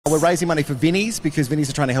we're raising money for Vinnies because Vinnies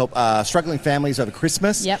are trying to help struggling families over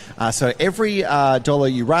Christmas. Yep. So every dollar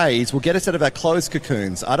you raise will get us out of our closed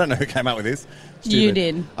cocoons. I don't know who came up with this. Stupid. You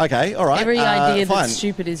did. Okay, all right. Every idea fine. that's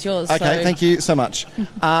stupid is yours. Okay, so. thank you so much.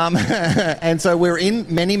 And so we're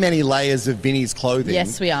in many, many layers of Vinnie's clothing.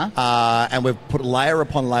 Yes, we are. And we've put layer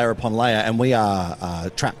upon layer upon layer, and we are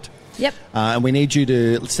trapped. Yep. And we need you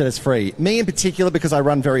to set us free. Me in particular, because I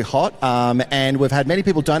run very hot, and we've had many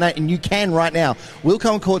people donate, and you can right now.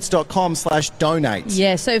 willcohencourts.com/donate.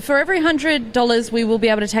 Yeah, so for every $100, we will be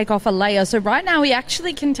able to take off a layer. So right now, we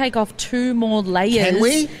actually can take off 2 more layers. Can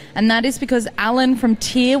we? And that is because Alan from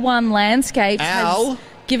Tier 1 Landscapes has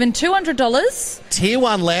given $200. Tier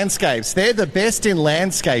 1 Landscapes. They're the best in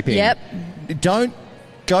landscaping. Yep. Don't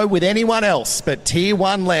go with anyone else, but Tier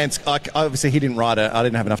 1 obviously, he didn't write it. I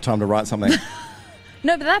didn't have enough time to write something.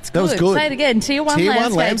 No, but that's good. That was good. Say it again. Tier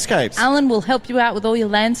 1 Landscapes. Alan will help you out with all your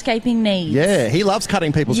landscaping needs. Yeah, he loves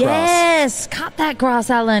cutting people's grass. Yes, cut that grass,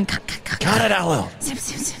 Alan. Cut it, Alan. Snip,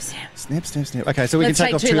 snip, snip, snip. Snip, snip, snip. Okay, so we Let's can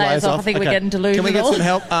take off 2 layers off. I think we're getting delusional. Can we get some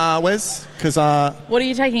help, Wes? Because what are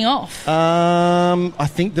you taking off? I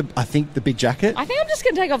think the big jacket. I think I'm just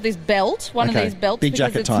going to take off this belt, one of these belts, big because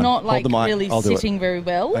jacket it's time. not like really sitting very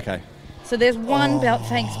well. Okay. So there's one belt.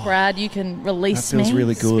 Thanks, Brad. You can release me. That feels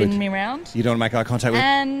really good. Spin me around. You don't want to make eye contact with?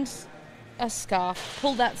 And a scarf.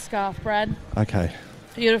 Pull that scarf, Brad. Okay.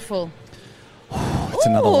 Beautiful. It's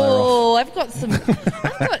another layer off. Oh, I've got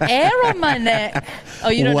air on my neck. Oh,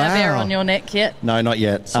 you don't have air on your neck yet? No, not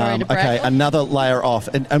yet. Sorry to brag. Okay, another layer off.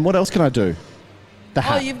 And what else can I do? The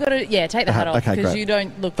hat. Oh, you've got to, take the hat off because you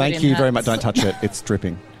don't look good in Thank you very much. hats. Don't touch it. It's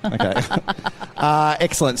dripping. Okay.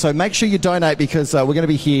 Excellent. So make sure you donate because we're going to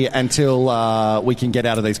be here until we can get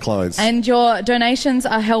out of these clothes. And your donations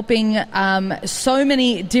are helping so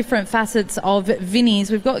many different facets of Vinnies.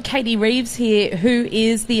 We've got Katie Reeves here, who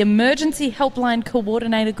is the Emergency Helpline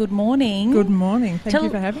Coordinator. Good morning. Good morning. Thank you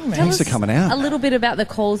for having me. Thanks for coming out. A little bit about the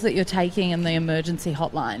calls that you're taking in the emergency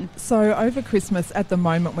hotline. So over Christmas, at the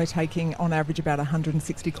moment, we're taking on average about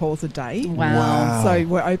 160 calls a day. Wow. So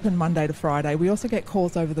we're open Monday to Friday. We also get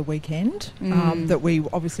calls over the weekend that we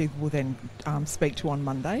obviously will then speak to on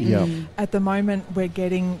Monday. Yep. At the moment, we're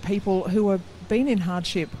getting people who have been in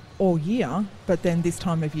hardship all year, but then this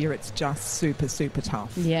time of year it's just super, super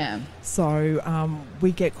tough. Yeah. So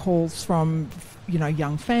we get calls from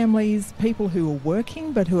young families, people who are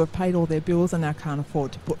working but who have paid all their bills and now can't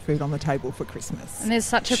afford to put food on the table for Christmas. And there's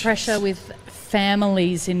such a pressure with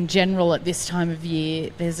families in general at this time of year.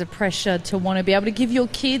 There's a pressure to want to be able to give your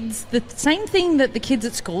kids the same thing that the kids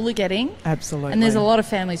at school are getting. Absolutely. And there's a lot of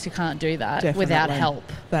families who can't do that Definitely. Without help.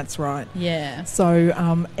 That's right. Yeah.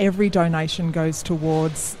 So every donation goes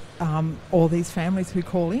towards all these families who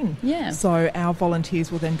call in. Yeah. So our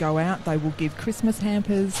volunteers will then go out, they will give Christmas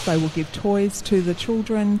hampers, they will give toys to the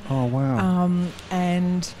children. Oh, wow.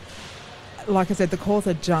 And like I said, the calls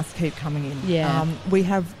are just keep coming in. Yeah. We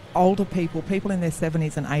have older people in their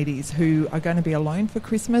 70s and 80s who are going to be alone for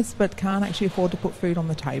Christmas but can't actually afford to put food on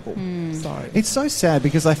the table. So it's so sad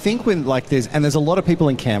because I think when there's a lot of people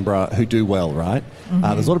in Canberra who do well, right? Mm-hmm.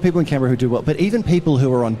 There's a lot of people in Canberra who do well, but even people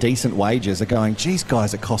who are on decent wages are going, geez,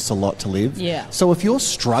 guys, it costs a lot to live. Yeah. So if you're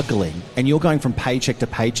struggling and you're going from paycheck to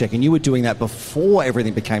paycheck and you were doing that before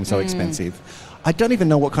everything became so expensive, I don't even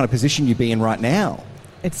know what kind of position you'd be in right now.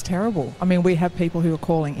 it's terrible. I mean, we have people who are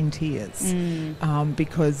calling in tears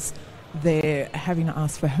because they're having to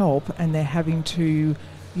ask for help and they're having to,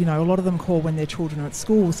 you know, a lot of them call when their children are at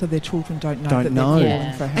school, so their children don't know that they're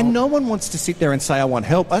calling for help. And no one wants to sit there and say, I want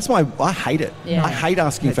help. That's why I hate it. Yeah. I hate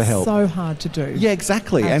asking for help. It's so hard to do. Yeah,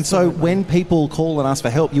 exactly. Absolutely. And so when people call and ask for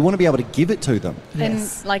help, you want to be able to give it to them.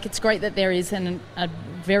 Yes. And, like, it's great that there is a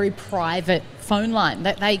very private phone line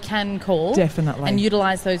that they can call. Definitely. And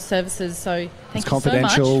utilise those services. So thank you so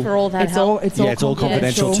confidential. much for all that help. It's all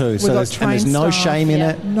confidential too. So there's no shame in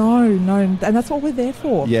it. No. And that's what we're there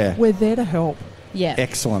for. Yeah. We're there to help. Yeah.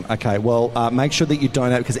 Excellent. Okay, well, make sure that you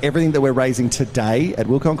donate, because everything that we're raising today at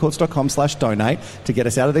willcohencourts.com/donate to get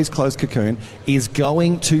us out of these closed cocoon is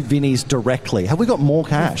going to Vinnies directly. Have we got more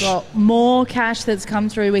cash? We've got more cash that's come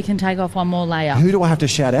through. We can take off one more layer. Who do I have to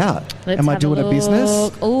shout out? Am I doing a business? Ooh,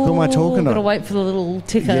 who am I talking to? Got to wait for the little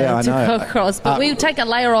ticker I to know. go across. But we'll take a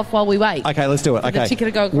layer off while we wait. Okay, let's do it. Okay. The ticker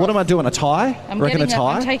to go across. What am I doing? A tie? Reckon a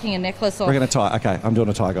tie? I'm taking a necklace off. Reckon a tie. Okay, I'm doing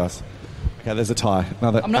a tie, guys. Okay, there's a tie.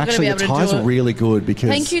 I'm not actually, going to be able the tie's to do it. really good because...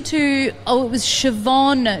 Thank you to, it was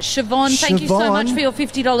Siobhan. Siobhan, thank you so much for your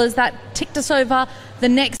 $50. That ticked us over the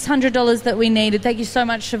next $100 that we needed. Thank you so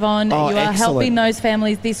much, Siobhan. Oh, you are excellent. helping those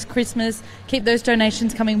families this Christmas. Keep those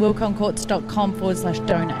donations coming,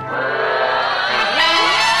 willcohencourts.com/donate.